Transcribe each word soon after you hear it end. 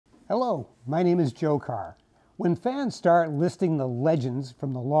Hello, my name is Joe Carr. When fans start listing the legends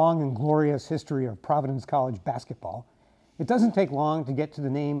from the long and glorious history of Providence College basketball, it doesn't take long to get to the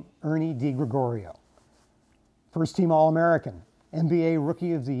name Ernie DiGregorio. First-team All-American, NBA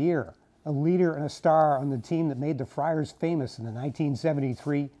Rookie of the Year, a leader and a star on the team that made the Friars famous in the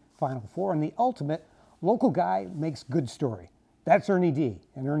 1973 Final Four, and the ultimate local guy makes good story. That's Ernie D,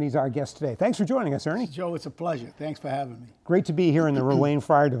 and Ernie's our guest today. Thanks for joining us, Ernie. Joe, it's a pleasure. Thanks for having me. Great to be here in the Rowan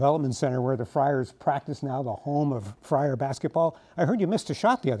Friar Development Center where the Friars practice now, the home of Friar basketball. I heard you missed a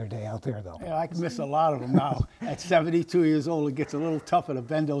shot the other day out there, though. Yeah, I can miss a lot of them now. At 72 years old, it gets a little tougher to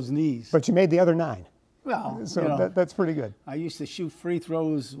bend those knees. But you made the other 9. Well, so that's pretty good. I used to shoot free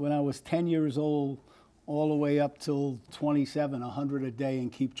throws when I was 10 years old all the way up till 27, 100 a day,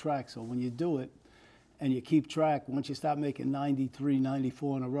 and keep track. So when you do it, and you keep track, once you start making 93,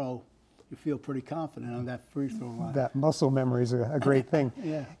 94 in a row, you feel pretty confident on that free throw line. That muscle memory is a great thing.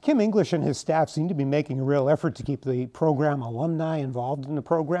 Yeah. Kim English and his staff seem to be making a real effort to keep the program alumni involved in the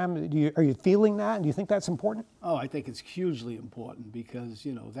program. Are you feeling that? And do you think that's important? Oh, I think it's hugely important because,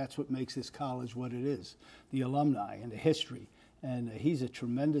 that's what makes this college what it is, the alumni and the history. And he's a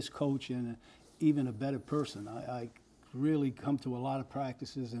tremendous coach and even a better person. I really come to a lot of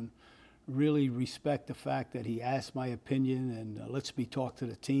practices and really respect the fact that he asked my opinion and lets me talk to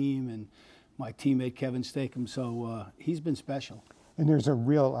the team and my teammate Kevin Stakem. So he's been special. And there's a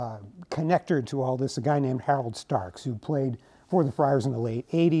real connector to all this, a guy named Harold Starks, who played for the Friars in the late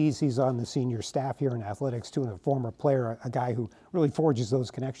 80s. He's on the senior staff here in athletics too, and a former player, a guy who really forges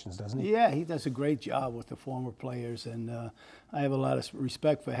those connections, doesn't he? Yeah, he does a great job with the former players, and I have a lot of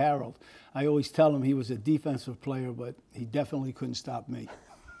respect for Harold. I always tell him he was a defensive player, but he definitely couldn't stop me.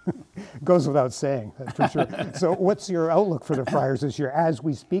 Goes without saying, that's for sure. So what's your outlook for the Friars this year? As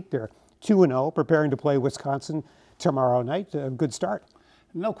we speak, they're 2-0, preparing to play Wisconsin tomorrow night. A good start.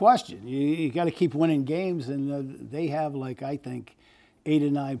 No question. You got to keep winning games, and they have, I think, 8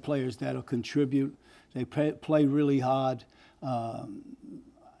 or 9 players that'll contribute. They play really hard.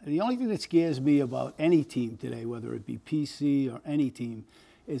 The only thing that scares me about any team today, whether it be PC or any team,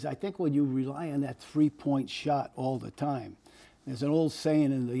 is I think when you rely on that three-point shot all the time. There's an old saying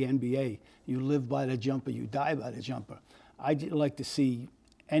in the NBA, you live by the jumper, you die by the jumper. I'd like to see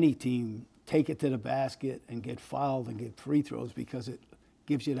any team take it to the basket and get fouled and get free throws because it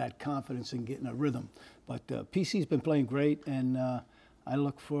gives you that confidence in getting a rhythm. But PC's been playing great, and I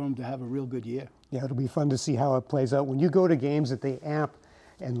look for him to have a real good year. Yeah, it'll be fun to see how it plays out. When you go to games at the AMP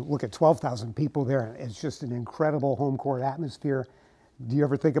and look at 12,000 people there, it's just an incredible home court atmosphere. Do you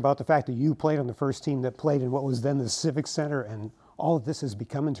ever think about the fact that you played on the first team that played in what was then the Civic Center, and all of this has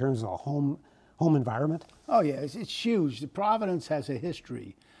become in terms of a home environment? Oh, yeah, it's huge. The Providence has a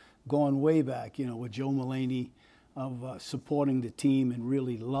history going way back, with Joe Mulaney of supporting the team and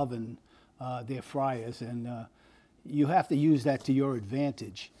really loving their Friars. And you have to use that to your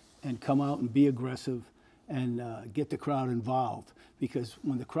advantage and come out and be aggressive and get the crowd involved. Because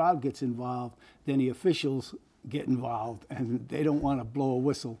when the crowd gets involved, then the officials get involved, and they don't want to blow a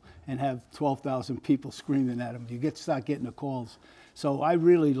whistle and have 12,000 people screaming at them. You start getting the calls. So I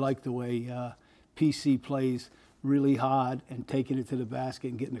really like the way PC plays really hard and taking it to the basket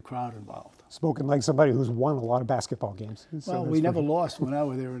and getting the crowd involved. Spoken like somebody who's won a lot of basketball games. Well, we never lost when I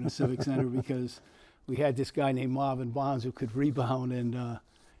was there in the Civic Center because we had this guy named Marvin Barnes who could rebound, and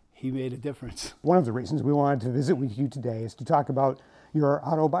he made a difference. One of the reasons we wanted to visit with you today is to talk about your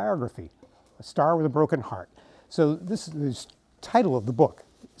autobiography, A Star with a Broken Heart. So this title of the book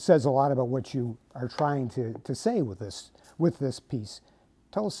says a lot about what you are trying to say with this piece.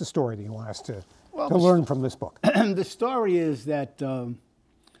 Tell us the story that you want us to learn from this book. The story is that,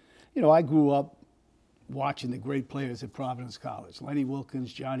 I grew up watching the great players at Providence College. Lenny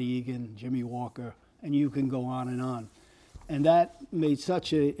Wilkins, Johnny Egan, Jimmy Walker, and you can go on and on. And that made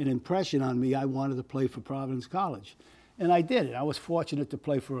such an impression on me, I wanted to play for Providence College. And I did. I was fortunate to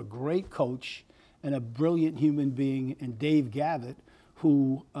play for a great coach and a brilliant human being in Dave Gavitt,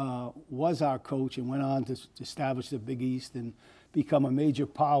 who was our coach and went on to establish the Big East and become a major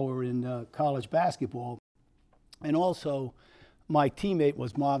power in college basketball. And also, my teammate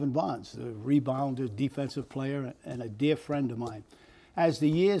was Marvin Barnes, a rebounder, defensive player, and a dear friend of mine. As the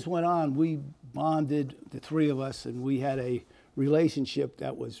years went on, we bonded, the three of us, and we had a relationship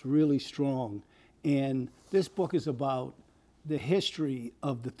that was really strong. And this book is about the history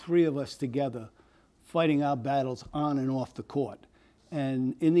of the three of us together fighting our battles on and off the court.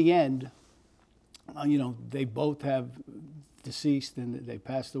 And in the end, they both have deceased and they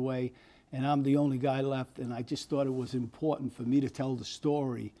passed away, and I'm the only guy left, and I just thought it was important for me to tell the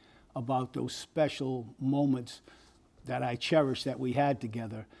story about those special moments that I cherish that we had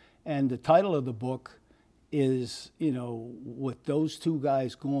together. And the title of the book is, you know, with those two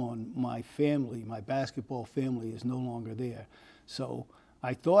guys gone, my family, my basketball family is no longer there. So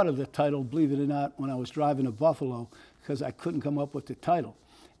I thought of the title, believe it or not, when I was driving to Buffalo, because I couldn't come up with the title.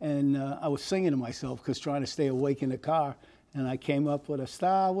 And I was singing to myself, because trying to stay awake in the car, and I came up with a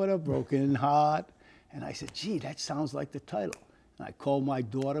star with a broken heart. And I said, gee, that sounds like the title. And I called my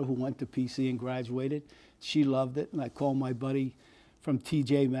daughter, who went to PC and graduated. She loved it. And I called my buddy from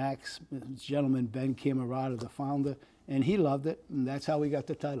TJ Maxx, this gentleman, Ben Camerata, the founder, and he loved it. And that's how we got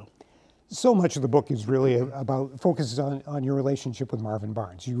the title. So much of the book is really about, focuses on your relationship with Marvin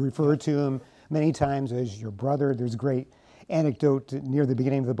Barnes. You refer to him many times as your brother. There's a great anecdote near the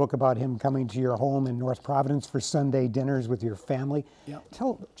beginning of the book about him coming to your home in North Providence for Sunday dinners with your family. Yep.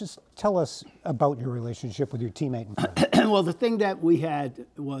 Tell us about your relationship with your teammate and friend. Well, the thing that we had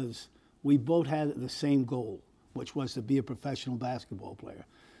was we both had the same goal, which was to be a professional basketball player.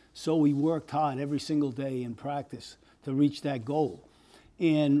 So we worked hard every single day in practice to reach that goal.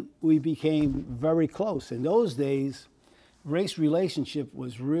 And we became very close. In those days, race relationship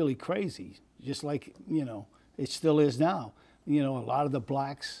was really crazy, just like, you know, it still is now. You know, a lot of the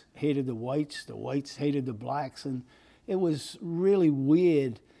blacks hated the whites hated the blacks, and it was really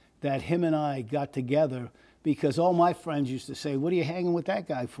weird that him and I got together, because all my friends used to say, what are you hanging with that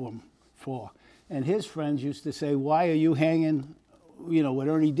guy for? And his friends used to say, why are you hanging, you know, with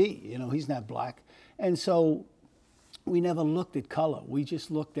Ernie D? You know, he's not black. And so we never looked at color. We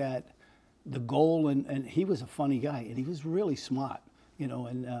just looked at the goal, and he was a funny guy, and he was really smart, you know,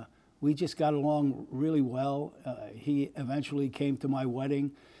 and we just got along really well. He eventually came to my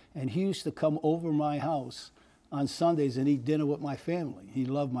wedding, and he used to come over my house on Sundays and eat dinner with my family. He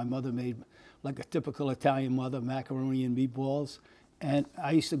loved, my mother made, like a typical Italian mother, macaroni and meatballs. And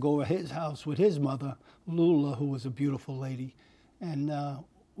I used to go to his house with his mother, Lula, who was a beautiful lady. And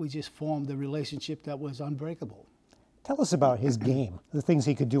we just formed a relationship that was unbreakable. Tell us about his game, the things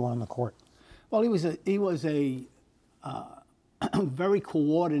he could do on the court. Well, he was a very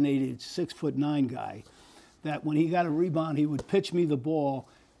coordinated 6'9" guy, that when he got a rebound, he would pitch me the ball,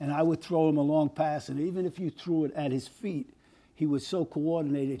 and I would throw him a long pass. And even if you threw it at his feet, he was so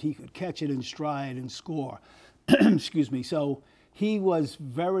coordinated, he could catch it in stride and score. Excuse me. So he was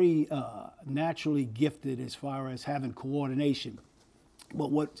very naturally gifted as far as having coordination.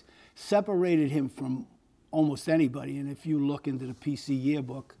 But what separated him from almost anybody, and if you look into the PC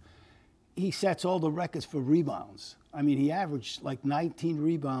yearbook, he sets all the records for rebounds. I mean, he averaged like 19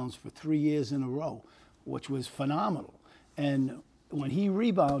 rebounds for 3 years in a row, which was phenomenal. And when he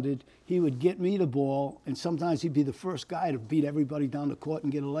rebounded, he would get me the ball, and sometimes he'd be the first guy to beat everybody down the court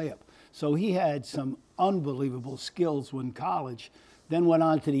and get a layup. So he had some unbelievable skills when college, then went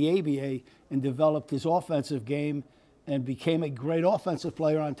on to the ABA and developed his offensive game and became a great offensive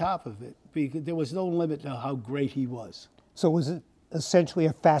player on top of it, because there was no limit to how great he was. So was it essentially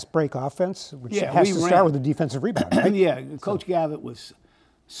a fast break offense, which Yeah, has we to ran. start with a defensive rebound, right? Yeah, Coach Gavitt was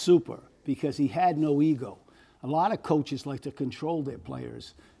super because he had no ego. A lot of coaches like to control their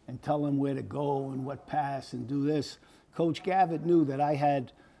players and tell them where to go and what pass and do this. Coach Gavitt knew that I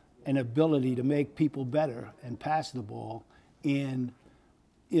had an ability to make people better and pass the ball, and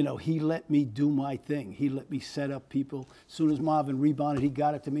you know, he let me do my thing. He let me set up people. As soon as Marvin rebounded, he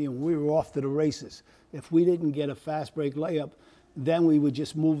got it to me, and we were off to the races. If we didn't get a fast break layup, then we would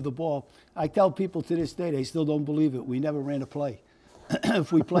just move the ball. I tell people to this day, they still don't believe it. We never ran a play.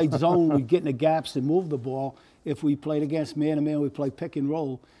 If we played zone, we'd get in the gaps and move the ball. If we played against man-to-man, we'd play pick and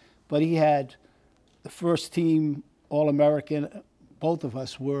roll. But he had the first team All-American. Both of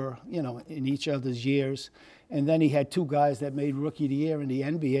us were, you know, in each other's years. And then he had two guys that made Rookie of the Year in the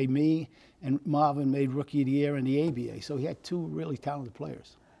NBA, me and Marvin made Rookie of the Year in the ABA. So he had two really talented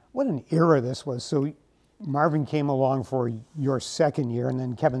players. What an era this was. So Marvin came along for your second year, and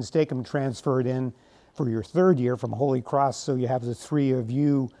then Kevin Stakem transferred in for your third year from Holy Cross. So you have the three of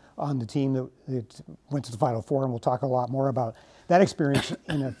you on the team that went to the Final Four, and we'll talk a lot more about that experience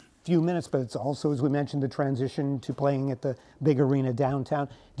in a few minutes. But it's also, as we mentioned, the transition to playing at the big arena downtown.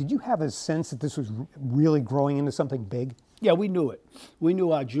 Did you have a sense that this was really growing into something big? Yeah, we knew it. We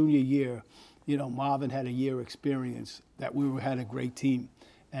knew our junior year, you know, Marvin had a year experience, that we had a great team.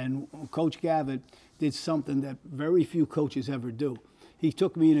 And Coach Gavitt did something that very few coaches ever do. He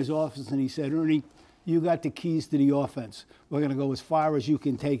took me in his office and he said, Ernie, you got the keys to the offense. We're going to go as far as you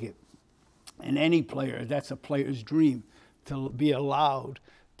can take it. And any player, that's a player's dream, to be allowed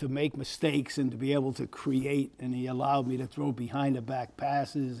to make mistakes and to be able to create. And he allowed me to throw behind the back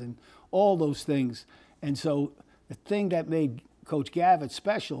passes and all those things. And so the thing that made Coach Gavitt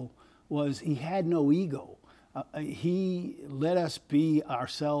special was he had no ego. He let us be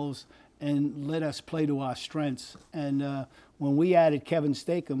ourselves and let us play to our strengths. And when we added Kevin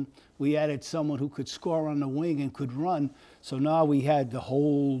Stakem, we added someone who could score on the wing and could run. So now we had the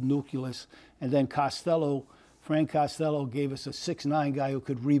whole nucleus. And then Frank Costello gave us a 6'9" guy who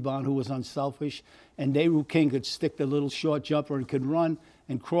could rebound, who was unselfish. And Nehru King could stick the little short jumper and could run.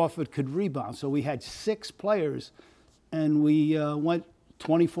 And Crawford could rebound. So we had 6 players, and we went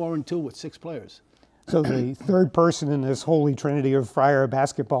 24-2 with 6 players. So the third person in this holy trinity of Friar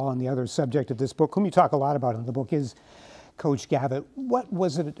basketball and the other subject of this book, whom you talk a lot about in the book, is Coach Gavitt. What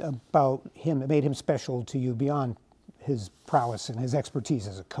was it about him that made him special to you beyond his prowess and his expertise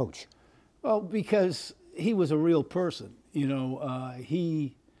as a coach? Well, because he was a real person. You know,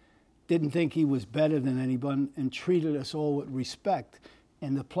 he didn't think he was better than anyone and treated us all with respect.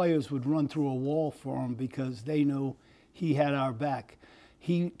 And the players would run through a wall for him because they knew he had our back.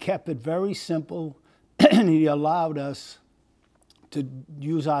 He kept it very simple, and he allowed us to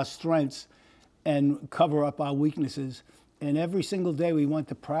use our strengths and cover up our weaknesses. And every single day we went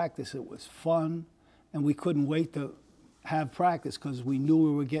to practice, it was fun, and we couldn't wait to have practice because we knew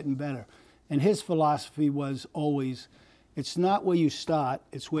we were getting better. And his philosophy was always, it's not where you start,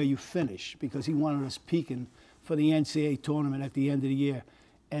 it's where you finish, because he wanted us peaking for the NCAA tournament at the end of the year.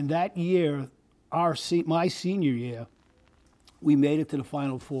 And that year, my senior year, we made it to the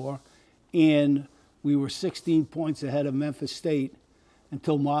Final Four, and we were 16 points ahead of Memphis State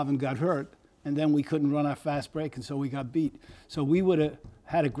until Marvin got hurt, and then we couldn't run our fast break, and so we got beat. So we would have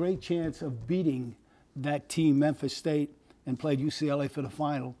had a great chance of beating that team, Memphis State, and played UCLA for the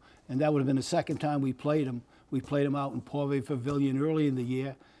final, and that would have been the second time we played them. We played them out in Porvay Pavilion early in the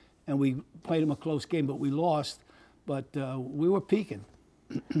year, and we played them a close game, but we lost. But we were peaking.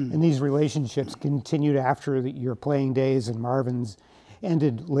 And these relationships continued after your playing days, and Marvin's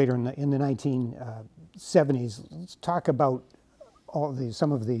ended later in the 1970s. Let's talk about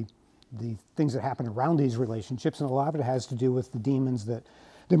some of the things that happened around these relationships, and a lot of it has to do with the demons that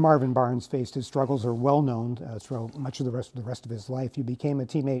Marvin Barnes faced. His struggles are well known throughout much of the rest of his life. You became a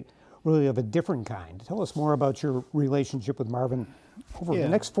teammate really of a different kind. Tell us more about your relationship with Marvin over the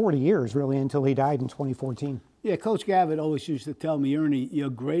next 40 years, really, until he died in 2014. Yeah, Coach Gavitt always used to tell me, Ernie, your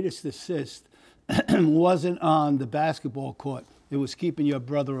greatest assist wasn't on the basketball court. It was keeping your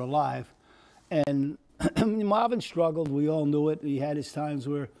brother alive. And Marvin struggled. We all knew it. He had his times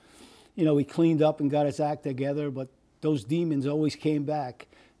where, you know, he cleaned up and got his act together, but those demons always came back.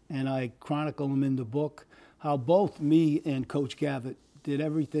 And I chronicle them in the book, how both me and Coach Gavitt did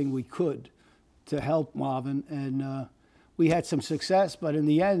everything we could to help Marvin. And we had some success, but in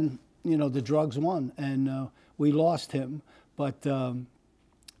the end, you know, the drugs won, and we lost him. But the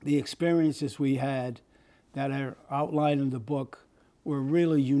experiences we had that are outlined in the book were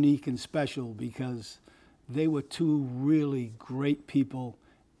really unique and special because they were 2 really great people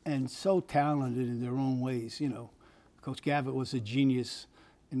and so talented in their own ways. You know, Coach Gavitt was a genius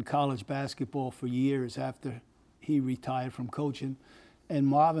in college basketball for years after he retired from coaching, and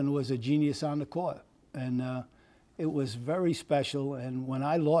Marvin was a genius on the court. And it was very special, and when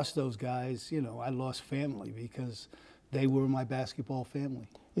I lost those guys, you know, I lost family because they were my basketball family.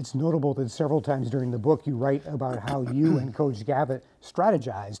 It's notable that several times during the book you write about how you and Coach Gavitt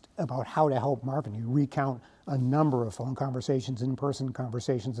strategized about how to help Marvin. You recount a number of phone conversations, in-person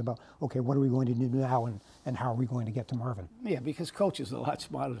conversations about, okay, what are we going to do now and how are we going to get to Marvin? Yeah, because Coach is a lot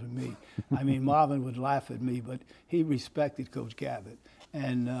smarter than me. I mean, Marvin would laugh at me, but he respected Coach Gavitt.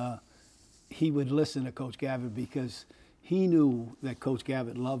 And he would listen to Coach Gavitt because he knew that Coach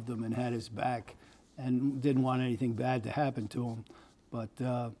Gavitt loved him and had his back and didn't want anything bad to happen to him.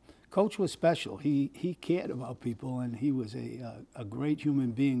 But Coach was special. He cared about people, and he was a great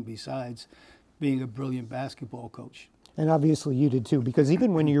human being besides being a brilliant basketball coach. And obviously you did too, because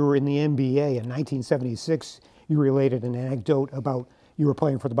even when you were in the NBA in 1976, you related an anecdote about you were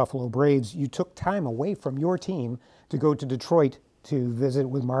playing for the Buffalo Braves. You took time away from your team to go to Detroit to visit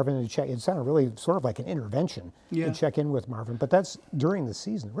with Marvin and check. It sounded really sort of like an intervention to check in with Marvin. But that's during the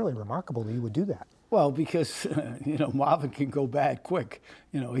season. Really remarkable that you would do that. Well, because, you know, Marvin can go bad quick.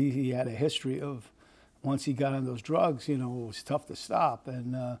 You know, he had a history of, once he got on those drugs, you know, it was tough to stop.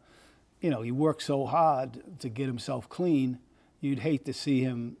 And, you know, he worked so hard to get himself clean. You'd hate to see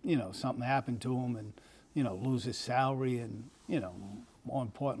him, you know, something happen to him and, you know, lose his salary and, you know, more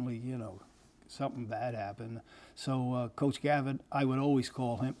importantly, you know, something bad happened. So Coach Gavitt, I would always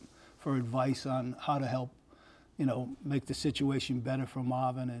call him for advice on how to help, you know, make the situation better for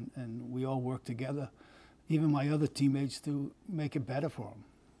Marvin, and we all work together, even my other teammates, to make it better for him.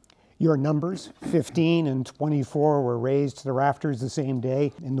 Your numbers, 15 and 24, were raised to the rafters the same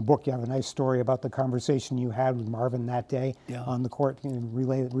day. In the book, you have a nice story about the conversation you had with Marvin that day on the court. Can you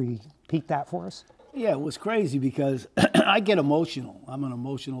repeat that for us? Yeah, it was crazy because I get emotional. I'm an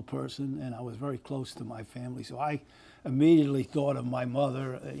emotional person, and I was very close to my family. So I immediately thought of my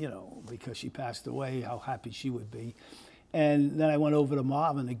mother, you know, because she passed away, how happy she would be. And then I went over to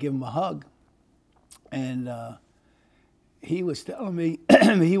Marvin to give him a hug. And he was telling me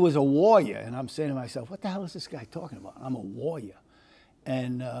he was a warrior. And I'm saying to myself, what the hell is this guy talking about? I'm a warrior.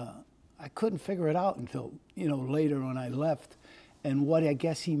 And I couldn't figure it out until, you know, later when I left. And what I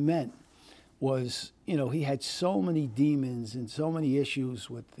guess he meant was, you know, he had so many demons and so many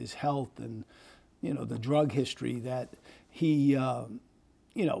issues with his health and, you know, the drug history that he,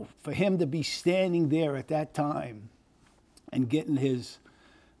 you know, for him to be standing there at that time and getting his,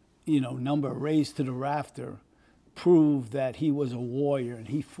 you know, number raised to the rafter proved that he was a warrior and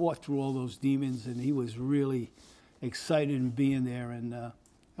he fought through all those demons and he was really excited in being there. And that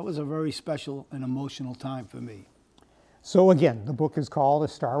was a very special and emotional time for me. So again, the book is called A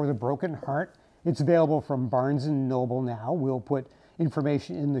Star with a Broken Heart. It's available from Barnes and Noble now. We'll put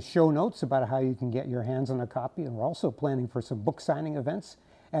information in the show notes about how you can get your hands on a copy. And we're also planning for some book signing events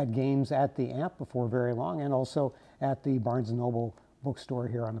at games at the AMP before very long, and also at the Barnes and Noble bookstore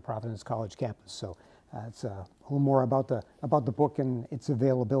here on the Providence College campus. So it's a little more about the book and its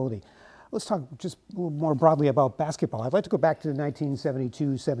availability. Let's talk just a little more broadly about basketball. I'd like to go back to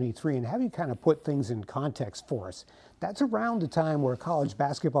 1972-73 and have you kind of put things in context for us. That's around the time where college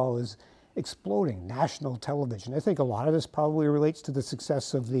basketball is exploding, national television. I think a lot of this probably relates to the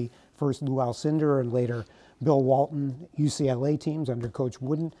success of the first Lou Alcindor and later Bill Walton UCLA teams under Coach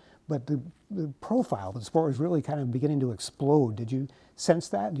Wooden. But the profile of the sport was really kind of beginning to explode. Did you sense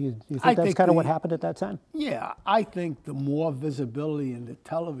that? Do you think that's kind of what happened at that time? Yeah, I think the more visibility in the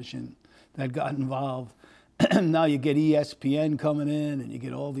television that got involved, now you get ESPN coming in and you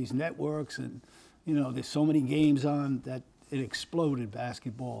get all these networks and, you know, there's so many games on that it exploded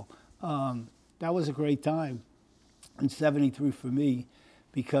basketball. That was a great time in '73 for me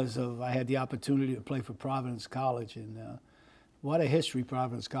because I had the opportunity to play for Providence College, and what a history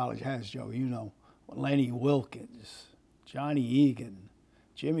Providence College has, Joe. You know, Lenny Wilkins, Johnny Egan,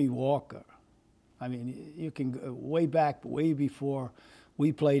 Jimmy Walker. I mean, you can go way back, way before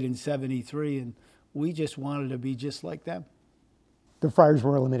we played in '73, and we just wanted to be just like them. The Friars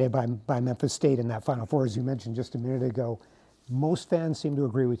were eliminated by Memphis State in that Final Four, as you mentioned just a minute ago. Most fans seem to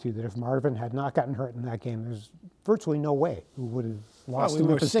agree with you that if Marvin had not gotten hurt in that game, there's virtually no way we would have lost to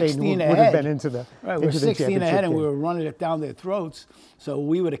Memphis State and would have been into the Right, we were 16 ahead and we were running it down their throats. So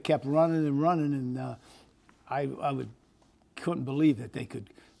we would have kept running and running, and I couldn't believe that they could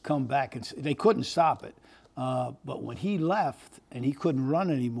come back and they couldn't stop it. But when he left and he couldn't run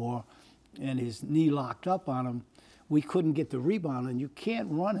anymore, and his knee locked up on him, we couldn't get the rebound, and you can't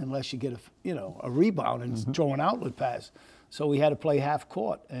run unless you get a rebound and throw an outlet pass. So we had to play half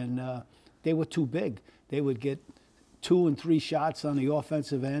court, and they were too big. They would get 2 and 3 shots on the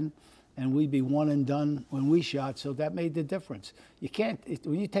offensive end, and we'd be one and done when we shot. So that made the difference. You can't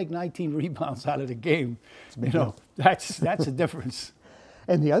when you take 19 rebounds out of the game, you know, that's a difference.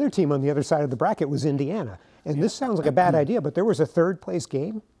 And the other team on the other side of the bracket was Indiana. And this sounds like a bad idea, but there was a third-place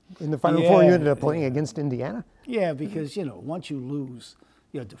game in the Final Four. You ended up playing against Indiana? Yeah, because, you know, once you lose,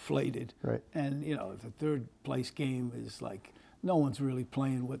 you're deflated. Right. And, you know, the third-place game is like no one's really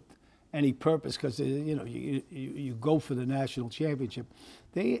playing with any purpose because, you know, you go for the national championship.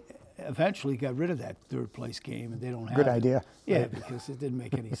 They eventually got rid of that third-place game, and they don't have Good it. idea. Yeah, Right. because it didn't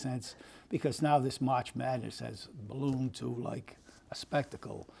make any sense. Because now this March Madness has ballooned to, like, a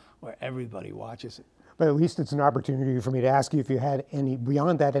spectacle where everybody watches it. But at least it's an opportunity for me to ask you if you had any,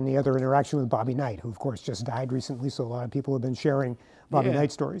 beyond that, any other interaction with Bobby Knight, who of course just died recently, so a lot of people have been sharing Bobby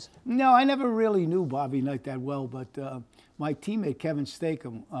Knight stories. No, I never really knew Bobby Knight that well, but my teammate Kevin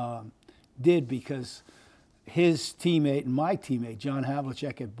Stakem did, because his teammate and my teammate, John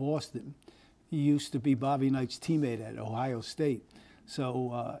Havlicek at Boston, he used to be Bobby Knight's teammate at Ohio State.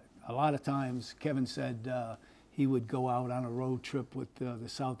 So a lot of times Kevin said he would go out on a road trip with the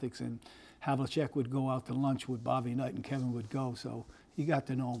Celtics, and Havlicek would go out to lunch with Bobby Knight, and Kevin would go, so he got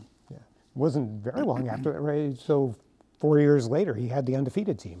to know him. Yeah, it wasn't very long after that, right? So 4 years later, he had the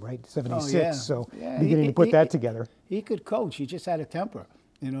undefeated team, right? 76, Oh, yeah. so Yeah, beginning to put that together. He could coach, he just had a temper,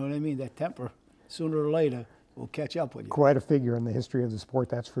 you know what I mean? That temper, sooner or later, will catch up with you. Quite a figure in the history of the sport,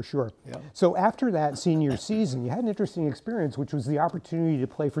 that's for sure. Yeah. So after that senior season, you had an interesting experience, which was the opportunity to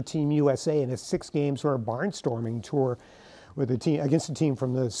play for Team USA in a 6-game sort of barnstorming tour with a team against a team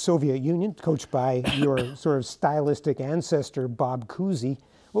from the Soviet Union, coached by your sort of stylistic ancestor, Bob Cousy.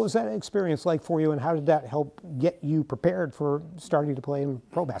 What was that experience like for you, and how did that help get you prepared for starting to play in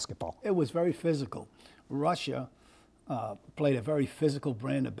pro basketball? It was very physical. Russia played a very physical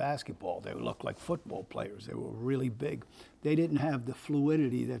brand of basketball. They looked like football players. They were really big. They didn't have the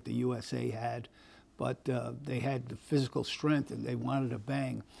fluidity that the USA had, but they had the physical strength, and they wanted to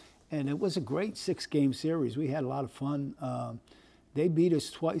bang. And it was a great 6-game series. We had a lot of fun. They beat us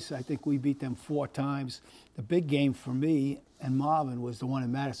twice. I think we beat them 4 times. The big game for me and Marvin was the one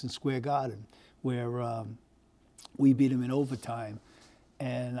in Madison Square Garden, where we beat them in overtime.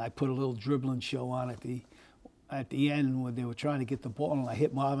 And I put a little dribbling show on at the end when they were trying to get the ball, and I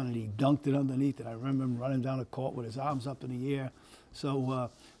hit Marvin, and he dunked it underneath. And I remember him running down the court with his arms up in the air. So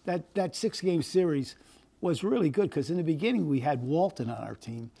that 6-game series was really good, because in the beginning we had Walton on our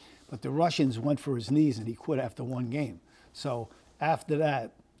team, but the Russians went for his knees, and he quit after 1 game. So after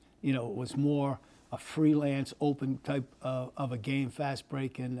that, you know, it was more a freelance, open type of a game, fast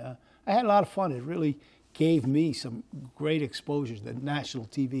break, and I had a lot of fun. It really gave me some great exposure to the national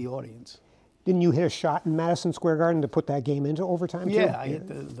TV audience. Didn't you hit a shot in Madison Square Garden to put that game into overtime too? Yeah, I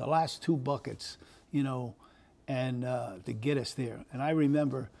hit the last 2 buckets, you know, and to get us there. And I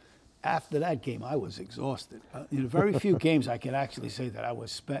remember after that game, I was exhausted. In very few games I can actually say that I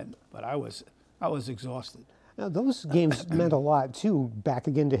was spent, but I was exhausted. Now, those games meant a lot, too, back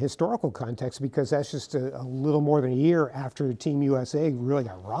again to historical context, because that's just a little more than a year after Team USA really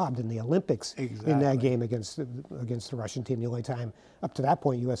got robbed in the Olympics. Exactly. In that game against the Russian team. The only time up to that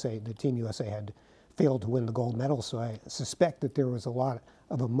point the Team USA had failed to win the gold medal, so I suspect that there was a lot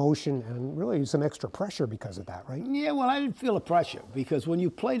of emotion and really some extra pressure because of that, right? Yeah, well, I didn't feel the pressure, because when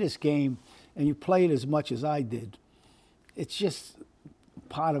you play this game and you play it as much as I did, it's just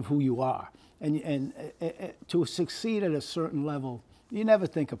part of who you are. And to succeed at a certain level, you never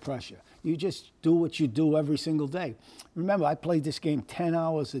think of pressure. You just do what you do every single day. Remember, I played this game 10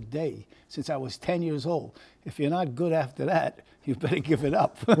 hours a day since I was 10 years old. If you're not good after that, you better give it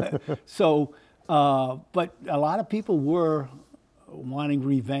up. So, but a lot of people were wanting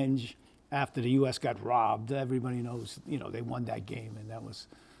revenge after the U.S. got robbed. Everybody knows, you know, they won that game, and that was,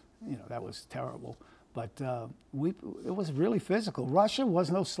 you know, that was terrible. But it was really physical. Russia was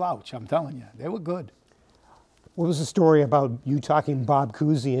no slouch, I'm telling you. They were good. What was the story about you talking Bob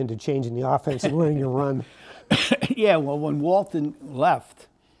Cousy into changing the offense and running your run? Yeah, well, when Walton left,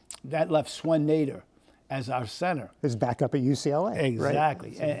 that left Swen Nader as our center. His backup at UCLA.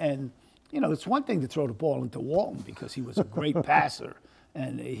 Exactly. Right? And, you know, it's one thing to throw the ball into Walton, because he was a great passer,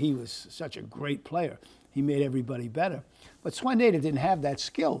 and he was such a great player. He made everybody better. But Swen Nader didn't have that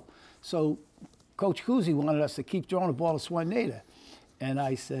skill. So Coach Cousy wanted us to keep throwing the ball to Swen Nader. And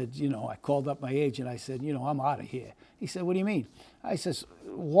I said, you know, I called up my agent. I said, you know, I'm out of here. He said, what do you mean? I says,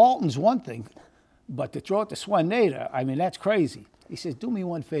 Walton's one thing, but to throw it to Swen Nader, I mean, that's crazy. He says, do me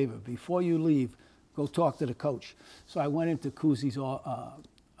one favor. Before you leave, go talk to the coach. So I went into Cousy's hotel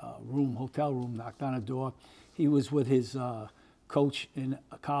room, knocked on the door. He was with his coach in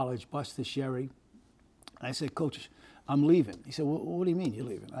college, Buster Sherry. And I said, Coach, I'm leaving. He said, well, what do you mean you're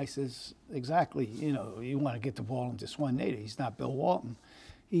leaving? I says, exactly, you know, you want to get the ball into Swen Nader. He's not Bill Walton.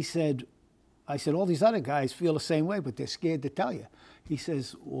 He said, I said, all these other guys feel the same way, but they're scared to tell you. He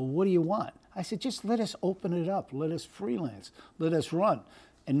says, well, what do you want? I said, just let us open it up. Let us freelance. Let us run.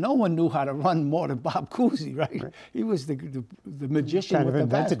 And no one knew how to run more than Bob Cousy, right? He was the magician Kind with of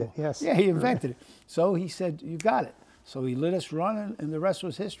the invented basketball. it, yes. Yeah, he invented it. So he said, you got it. So he let us run, and the rest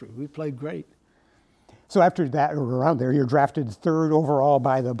was history. We played great. So after that, or around there, you're drafted 3rd overall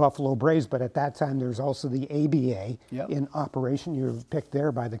by the Buffalo Braves, but at that time there's also the ABA in operation. You were picked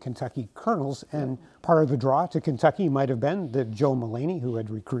there by the Kentucky Colonels, and part of the draw to Kentucky might have been that Joe Mulaney, who had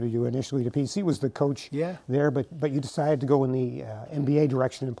recruited you initially to PC, was the coach there, but you decided to go in the NBA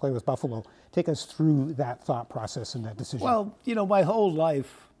direction and play with Buffalo. Take us through that thought process and that decision. Well, you know, my whole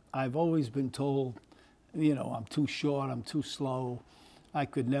life, I've always been told, you know, I'm too short, I'm too slow, I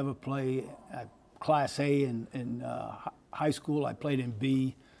could never play at Class A in high school. I played in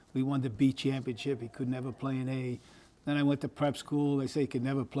B. We won the B championship. He could never play in A. Then I went to prep school. They say he could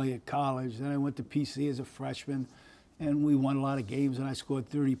never play at college. Then I went to PC as a freshman, and we won a lot of games, and I scored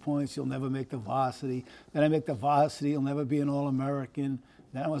 30 points. He'll never make the varsity. Then I make the varsity. He'll never be an All-American.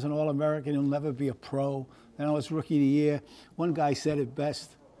 Then I was an All-American. He'll never be a pro. Then I was Rookie of the Year. One guy said it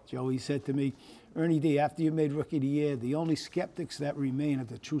best, Joe. He said to me, Ernie D, after you made Rookie of the Year, the only skeptics that remain are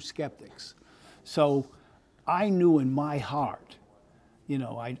the true skeptics. So I knew in my heart, you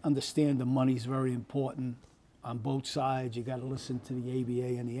know, I understand the money's very important on both sides. You got to listen to the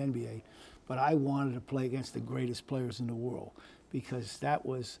ABA and the NBA. But I wanted to play against the greatest players in the world, because that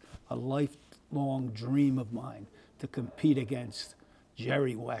was a lifelong dream of mine, to compete against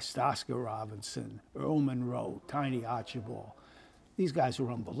Jerry West, Oscar Robinson, Earl Monroe, Tiny Archibald. These guys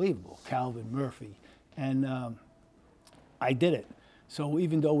were unbelievable, Calvin Murphy. And I did it. So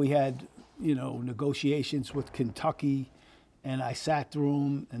even though we had, negotiations with Kentucky, and I sat through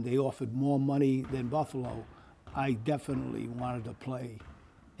them, and they offered more money than Buffalo, I definitely wanted to play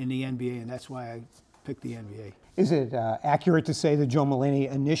in the NBA, and that's why I picked the NBA. Is it accurate to say that Joe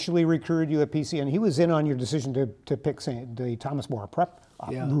Mulaney initially recruited you at PC, and he was in on your decision to pick the Thomas More prep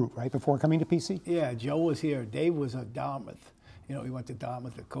route, right, before coming to PC? Yeah, Joe was here. Dave was at Dartmouth. He went to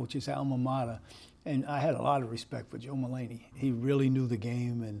Dartmouth, the coach's alma mater. And I had a lot of respect for Joe Mulaney. He really knew the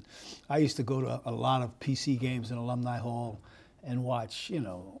game. And I used to go to a lot of PC games in Alumni Hall and watch,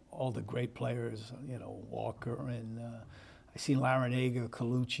 all the great players, Walker. And I seen Larinaga,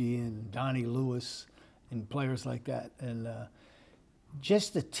 Colucci, and Donnie Lewis, and players like that. And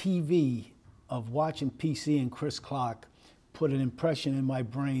just the TV of watching PC and Chris Clark put an impression in my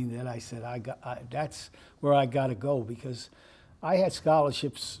brain that I said, that's where I got to go, because I had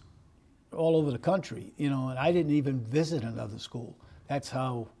scholarships all over the country, and I didn't even visit another school. That's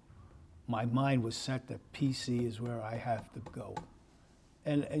how my mind was set that PC is where I have to go.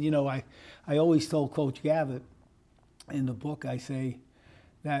 And I always told Coach Gavitt in the book, I say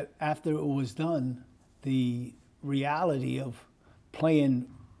that after it was done, the reality of playing,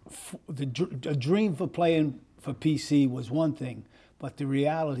 a dream for playing for PC was one thing, but the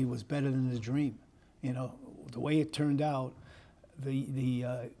reality was better than the dream. The way it turned out,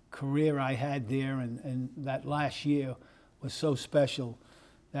 the career I had there and that last year was so special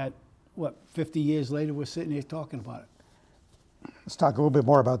that, 50 years later, we're sitting here talking about it. Let's talk a little bit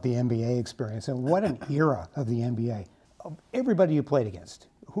more about the NBA experience, and what an era of the NBA. Of everybody you played against,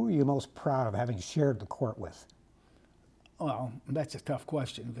 who are you most proud of having shared the court with? Well, that's a tough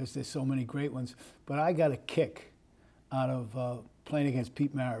question because there's so many great ones. But I got a kick out of playing against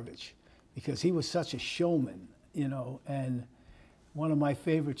Pete Maravich because he was such a showman, and one of my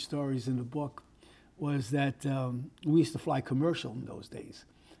favorite stories in the book was that we used to fly commercial in those days.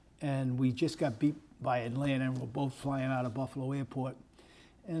 And we just got beat by Atlanta, and we're both flying out of Buffalo Airport.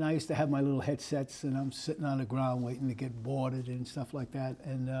 And I used to have my little headsets, and I'm sitting on the ground waiting to get boarded and stuff like that.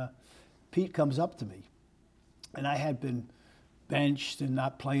 And Pete comes up to me. And I had been benched and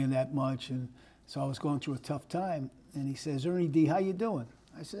not playing that much, and so I was going through a tough time. And he says, "Ernie D, how you doing?"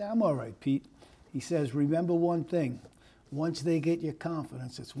 I said, "I'm all right, Pete." He says, "Remember one thing. Once they get your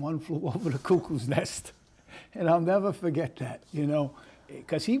confidence, it's one flew over the cuckoo's nest." And I'll never forget that,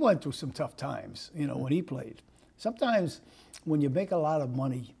 because he went through some tough times, when he played. Sometimes when you make a lot of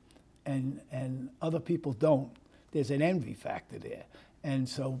money and other people don't, there's an envy factor there. And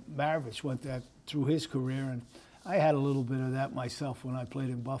so Maravich went that through his career, and I had a little bit of that myself when I played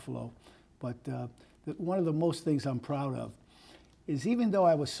in Buffalo. But one of the most things I'm proud of is, even though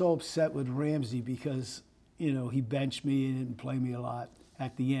I was so upset with Ramsey because, he benched me and didn't play me a lot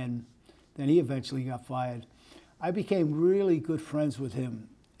at the end, then he eventually got fired. I became really good friends with him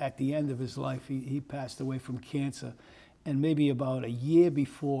at the end of his life. He passed away from cancer. And maybe about a year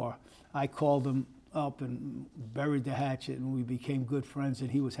before, I called him up and buried the hatchet, and we became good friends,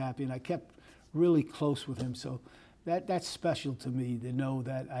 and he was happy. And I kept really close with him. So that's special to me, to know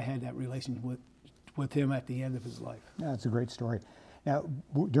that I had that relationship with him at the end of his life. Yeah, it's a great story. Now,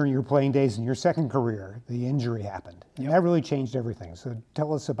 during your playing days in your second career, the injury happened, and that really changed everything. So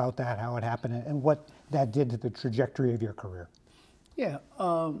tell us about that, how it happened, and what that did to the trajectory of your career. Yeah,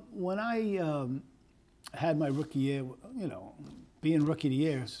 when I had my rookie year, being rookie of the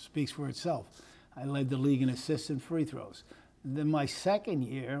year speaks for itself. I led the league in assists and free throws. And then my second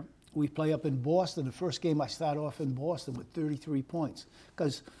year, we play up in Boston. The first game I start off in Boston with 33 points.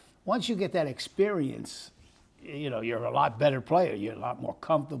 Because once you get that experience, you're a lot better player. You're a lot more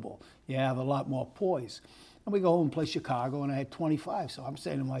comfortable. You have a lot more poise. And we go home and play Chicago, and I had 25. So I'm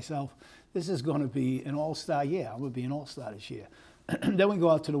saying to myself, this is going to be an all-star year. I'm going to be an all-star this year. Then we go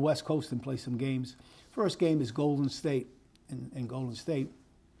out to the West Coast and play some games. First game is Golden State, in Golden State.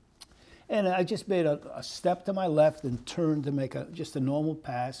 And I just made a step to my left and turned to make just a normal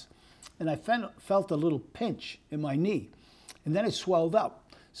pass. And I felt a little pinch in my knee. And then it swelled up.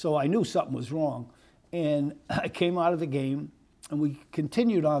 So I knew something was wrong. And I came out of the game, and we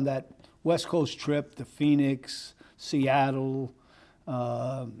continued on that West Coast trip to Phoenix, Seattle,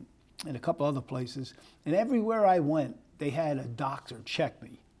 and a couple other places. And everywhere I went, they had a doctor check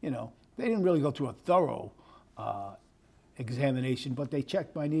me. They didn't really go through a thorough examination, but they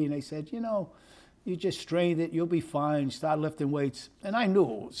checked my knee, and they said, you just strained it, you'll be fine, start lifting weights. And I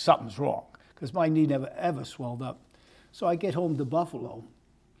knew something's wrong, because my knee never, ever swelled up. So I get home to Buffalo,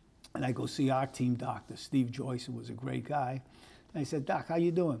 and I go see our team doctor, Steve Joyce, who was a great guy. I said, Doc, how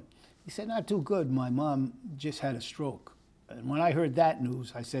you doing? He said, not too good. My mom just had a stroke. And when I heard that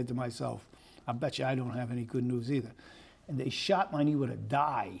news, I said to myself, I bet you I don't have any good news either. And they shot my knee with a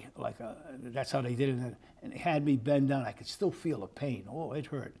dye, that's how they did it. And they had me bend down. I could still feel the pain. Oh, it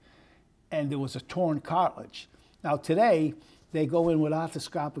hurt. And there was a torn cartilage. Now today, they go in with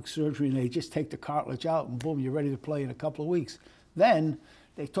arthroscopic surgery and they just take the cartilage out and boom, you're ready to play in a couple of weeks. Then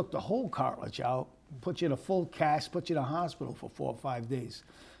they took the whole cartilage out, put you in a full cast, put you in a hospital for 4 or 5 days.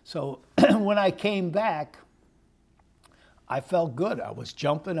 So when I came back, I felt good. I was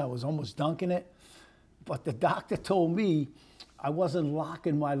jumping, I was almost dunking it. But the doctor told me I wasn't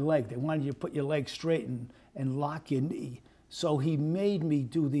locking my leg. They wanted you to put your leg straight and lock your knee. So he made me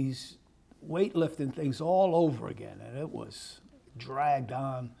do these weightlifting things all over again, and it was dragged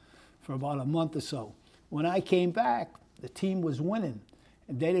on for about a month or so. When I came back, the team was winning,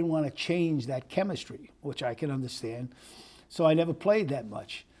 and they didn't want to change that chemistry, which I can understand. So I never played that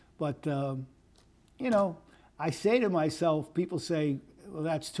much. But, you know, I say to myself, people say, well,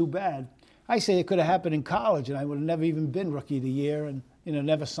 that's too bad. I say it could have happened in college, and I would have never even been Rookie of the Year and, you know,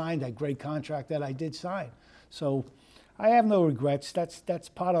 never signed that great contract that I did sign. So I have no regrets. That's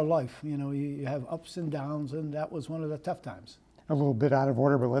part of life. You know, you have ups and downs, and that was one of the tough times. A little bit out of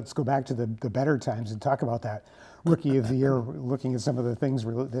order, but let's go back to the better times and talk about that. Rookie of the Year, looking at some of the things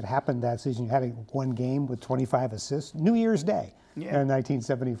that happened that season. You had one game with 25 assists, New Year's Day in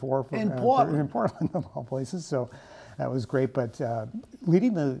 1974. In Portland. In Portland, of all places. So that was great. But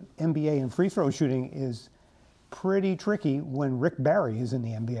leading the NBA in free throw shooting is pretty tricky when Rick Barry is in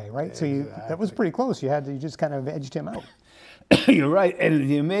the NBA, right? Exactly. So that was pretty close. You just kind of edged him out. You're right. And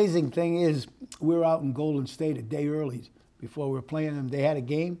the amazing thing is, we were out in Golden State a day early before we were playing them. They had a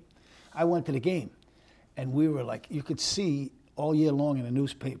game. I went to the game. And we were like, you could see all year long in the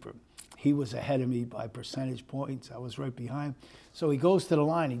newspaper, he was ahead of me by percentage points. I was right behind. So he goes to the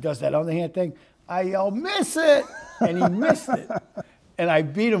line. He does that underhand thing. I yell, miss it! And he missed it. And I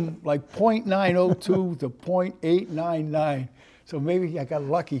beat him like .902 to .899. So maybe I got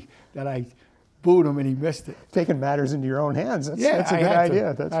lucky that I booed him and he missed it. Taking matters into your own hands. That's a good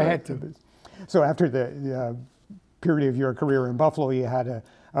idea. I had to. So after the period of your career in Buffalo, you had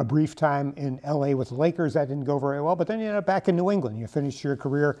a brief time in LA with the Lakers. That didn't go very well, but then you ended up back in New England. You finished your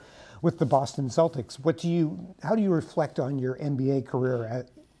career with the Boston Celtics. How do you reflect on your NBA career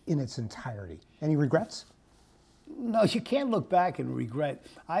in its entirety? Any regrets? No, you can't look back and regret.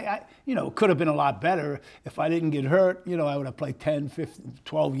 You know, it could have been a lot better if I didn't get hurt. You know, I would have played 10, 15,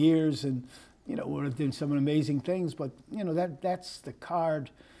 12 years and, you know, would have done some amazing things. But, you know, that's the card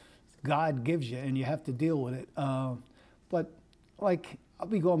God gives you, and you have to deal with it. But, like, I'll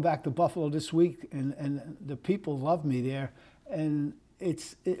be going back to Buffalo this week, and the people love me there. And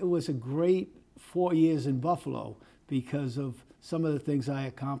it was a great 4 years in Buffalo because of some of the things I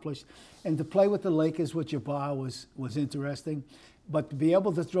accomplished. And to play with the Lakers with Jabbar was interesting. But to be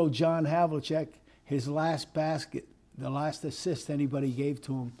able to throw John Havlicek his last basket, the last assist anybody gave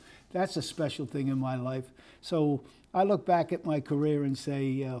to him, that's a special thing in my life. So I look back at my career and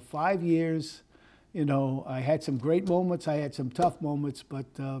say 5 years, you know, I had some great moments, I had some tough moments, but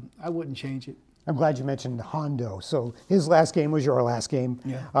I wouldn't change it. I'm glad you mentioned Hondo. So his last game was your last game.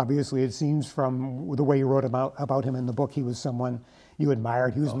 Yeah. Obviously, it seems from the way you wrote about him in the book, he was someone you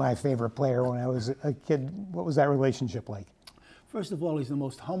admired. He was my favorite player when I was a kid. What was that relationship like? First of all, he's the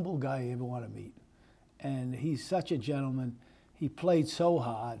most humble guy you ever want to meet. And he's such a gentleman. He played so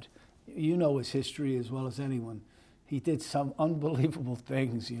hard. You know his history as well as anyone. He did some unbelievable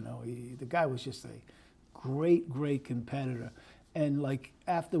things, you know. The guy was just a great, great competitor. And like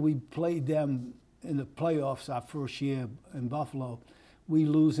after we played them in the playoffs our first year in Buffalo, we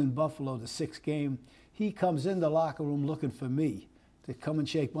lose in Buffalo the 6th game. He comes in the locker room looking for me to come and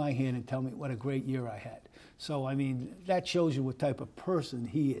shake my hand and tell me what a great year I had. So, I mean, that shows you what type of person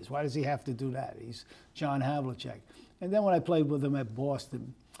he is. Why does he have to do that? He's John Havlicek. And then when I played with him at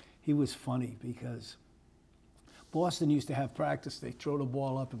Boston, he was funny because Boston used to have practice. They throw the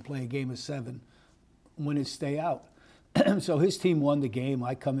ball up and play a game of 7, win and stay out. So his team won the game.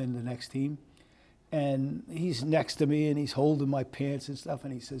 I come in the next team, and he's next to me, and he's holding my pants and stuff,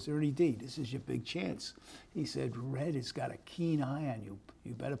 and he says, Ernie D, this is your big chance. He said, Red has got a keen eye on you.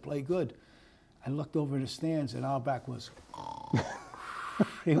 You better play good. I looked over in the stands, and Auerbach was,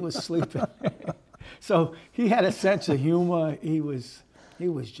 he was sleeping. So he had a sense of humor. He was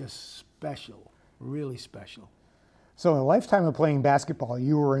just special, really special. So in a lifetime of playing basketball,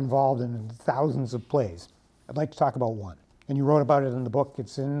 you were involved in thousands of plays. I'd like to talk about one. And you wrote about it in the book.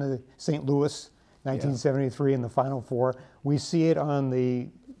 It's in the St. Louis, 1973, in the Final Four. We see it on the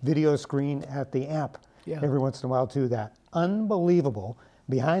video screen at the AMP every once in a while, too. That unbelievable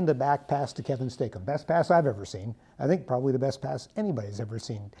behind-the-back pass to Kevin Stakem. Best pass I've ever seen. I think probably the best pass anybody's ever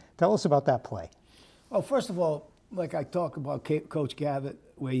seen. Tell us about that play. Well, first of all, like I talk about Coach Gavitt,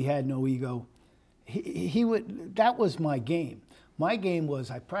 where he had no ego, he would. That was my game. My game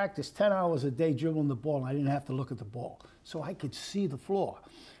was I practiced 10 hours a day dribbling the ball, and I didn't have to look at the ball, so I could see the floor.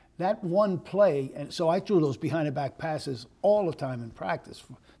 That one play, and so I threw those behind-the-back passes all the time in practice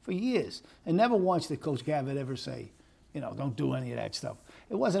for years, and never once did Coach Gavitt ever say, don't do any of that stuff.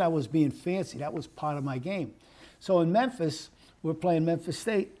 It wasn't I was being fancy. That was part of my game. So in Memphis, we're playing Memphis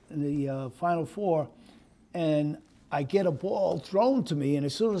State in the Final Four, and I get a ball thrown to me, and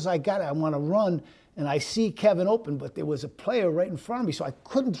as soon as I got it, I want to run, and I see Kevin open, but there was a player right in front of me, so I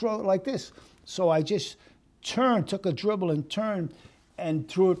couldn't throw it like this. So I just turned, took a dribble and turned, and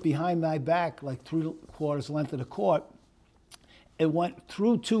threw it behind my back, like 3/4 length of the court. It went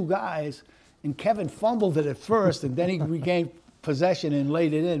through two guys, and Kevin fumbled it at first, and then he regained possession and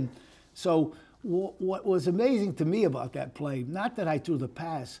laid it in. So what was amazing to me about that play, not that I threw the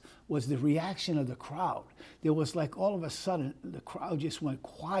pass, was the reaction of the crowd. There was like all of a sudden, the crowd just went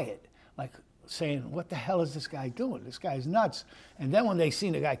quiet, like saying, what the hell is this guy doing? This guy's nuts. And then when they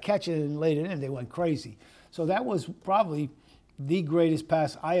seen the guy catch it and laid it in, they went crazy. So that was probably the greatest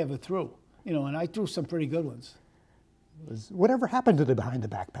pass I ever threw. And I threw some pretty good ones. Whatever happened to the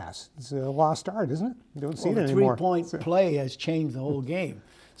behind-the-back pass? It's a lost art, isn't it? You don't see it anymore. The three-point play has changed the whole game.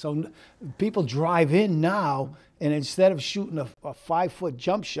 So people drive in now, and instead of shooting a 5-foot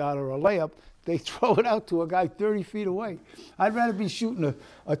jump shot or a layup, they throw it out to a guy 30 feet away. I'd rather be shooting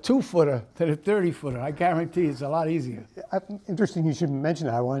a 2-footer than a 30-footer. I guarantee it's a lot easier. Interesting you should mention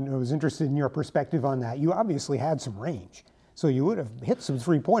that. I was interested in your perspective on that. You obviously had some range, so you would have hit some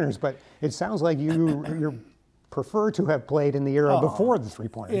three-pointers, but it sounds like you prefer to have played in the era before the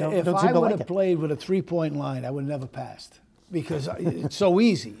three-pointer. If I would have played with a three-point line, I would have never passed because it's so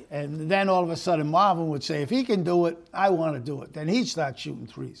easy. And then all of a sudden Marvin would say, if he can do it, I want to do it. Then he'd start shooting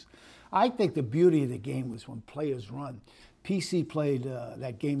threes. I think the beauty of the game was when players run. PC played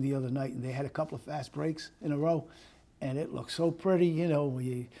that game the other night, and they had a couple of fast breaks in a row, and it looked so pretty,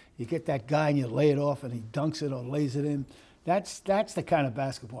 when you get that guy and you lay it off and he dunks it or lays it in. That's the kind of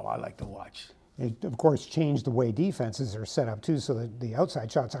basketball I like to watch. It, of course, changed the way defenses are set up, too, so that the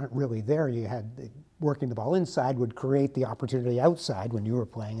outside shots aren't really there. You had working the ball inside would create the opportunity outside when you were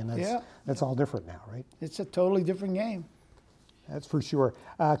playing, and that's all different now, right? It's a totally different game. That's for sure.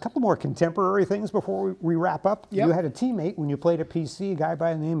 A couple more contemporary things before we wrap up. Yep. You had a teammate when you played at PC, a guy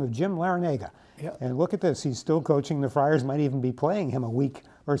by the name of Jim Larinaga. Yep. And look at this. He's still coaching. The Friars might even be playing him a week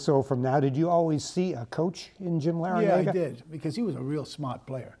or so from now. Did you always see a coach in Jim Larinaga? Yeah, I did, because he was a real smart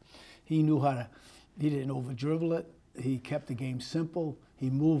player. He knew how to, he didn't over-dribble it. He kept the game simple. He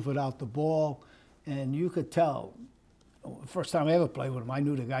moved without the ball. And you could tell, the first time I ever played with him, I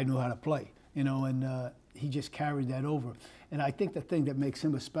knew the guy knew how to play, and he just carried that over. And I think the thing that makes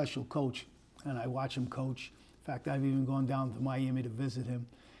him a special coach, and I watch him coach, in fact, I've even gone down to Miami to visit him,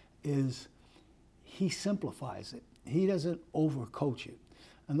 is he simplifies it. He doesn't overcoach it.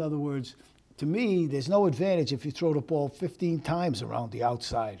 In other words, to me, there's no advantage if you throw the ball 15 times around the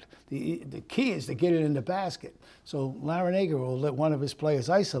outside. The key is to get it in the basket. So Larinaga will let one of his players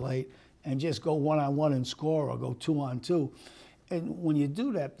isolate and just go one-on-one and score or go two-on-two. And when you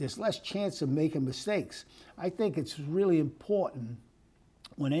do that, there's less chance of making mistakes. I think it's really important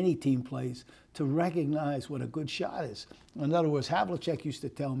when any team plays to recognize what a good shot is. In other words, Havlicek used to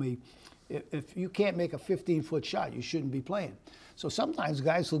tell me, if you can't make a 15-foot shot, you shouldn't be playing. So sometimes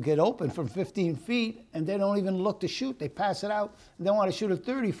guys will get open from 15 feet and they don't even look to shoot. They pass it out and they want to shoot a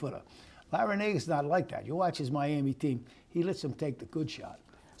 30-footer. Larinaga's not like that. You watch his Miami team, he lets them take the good shot.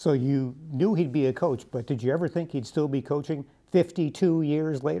 So you knew he'd be a coach, but did you ever think he'd still be coaching 52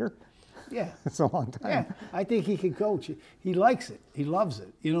 years later? Yeah. It's a long time. Yeah, I think he can coach. He likes it. He loves it.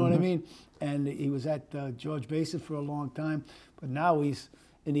 You know what I mean? And he was at George Mason for a long time, but now he's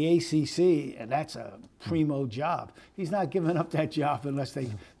in the ACC, and that's a primo job. He's not giving up that job unless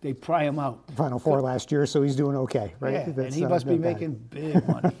they pry him out. Final Four last year, so he's doing okay, right? Yeah, and he must be making big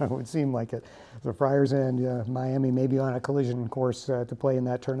money. It would seem like it. The Friars and Miami may be on a collision course to play in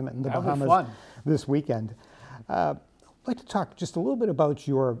that tournament in the Bahamas this weekend. I'd like to talk just a little bit about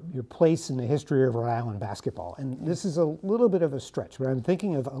your place in the history of Rhode Island basketball. And this is a little bit of a stretch, but I'm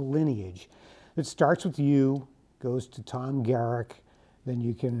thinking of a lineage that starts with you, goes to Tom Garrick, then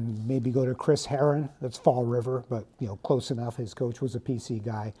you can maybe go to Chris Herron, that's Fall River, but close enough. His coach was a PC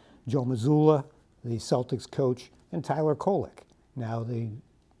guy. Joe Mazzulla, the Celtics coach, and Tyler Kolek, now the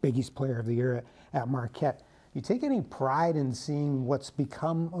Big East Player of the Year at Marquette. You take any pride in seeing what's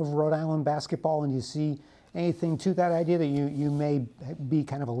become of Rhode Island basketball, and you see anything to that idea that you may be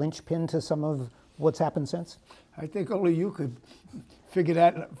kind of a linchpin to some of what's happened since? I think only you could figure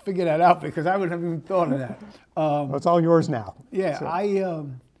that out, because I wouldn't have even thought of that. Well, it's all yours now. Yeah, So.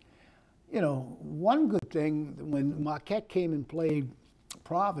 you know, one good thing, when Marquette came and played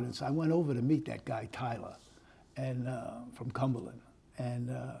Providence, I went over to meet that guy, Tyler, and from Cumberland. And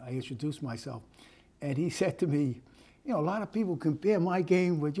I introduced myself. And he said to me, you know, a lot of people compare my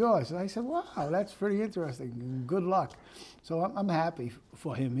game with yours. And I said, wow, that's pretty interesting. Good luck. So I'm happy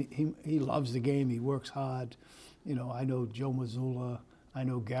for him. He loves the game. He works hard. You know, I know Joe Mazzulla. I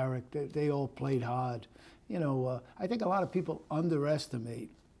know Garrick. They all played hard. You know, I think a lot of people underestimate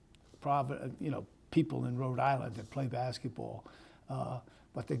people in Rhode Island that play basketball.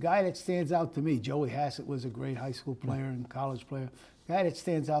 But the guy that stands out to me, Joey Hassett was a great high school player and college player. The guy that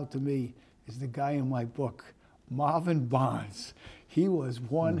stands out to me is the guy in my book, Marvin Barnes. He was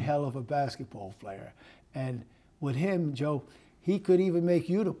one hell of a basketball player. And with him, Joe, he could even make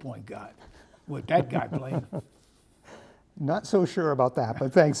you the point guard with that guy playing. Not so sure about that,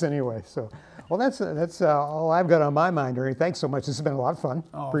 but thanks anyway. So, well, that's all I've got on my mind, Ernie. Thanks so much. This has been a lot of fun.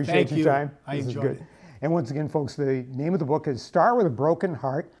 Oh, Appreciate thank your you. time. I This is enjoyed good. it. And once again, folks, the name of the book is Star with a Broken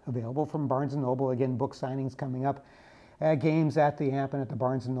Heart, available from Barnes and Noble. Again, book signings coming up at games at the AMP and at the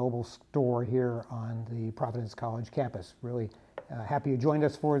Barnes and Noble store here on the Providence College campus. Really happy you joined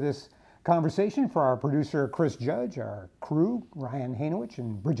us for this conversation. For our producer, Chris Judge, our crew, Ryan Hanowich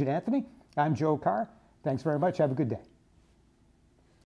and Bridget Anthony, I'm Joe Carr. Thanks very much. Have a good day.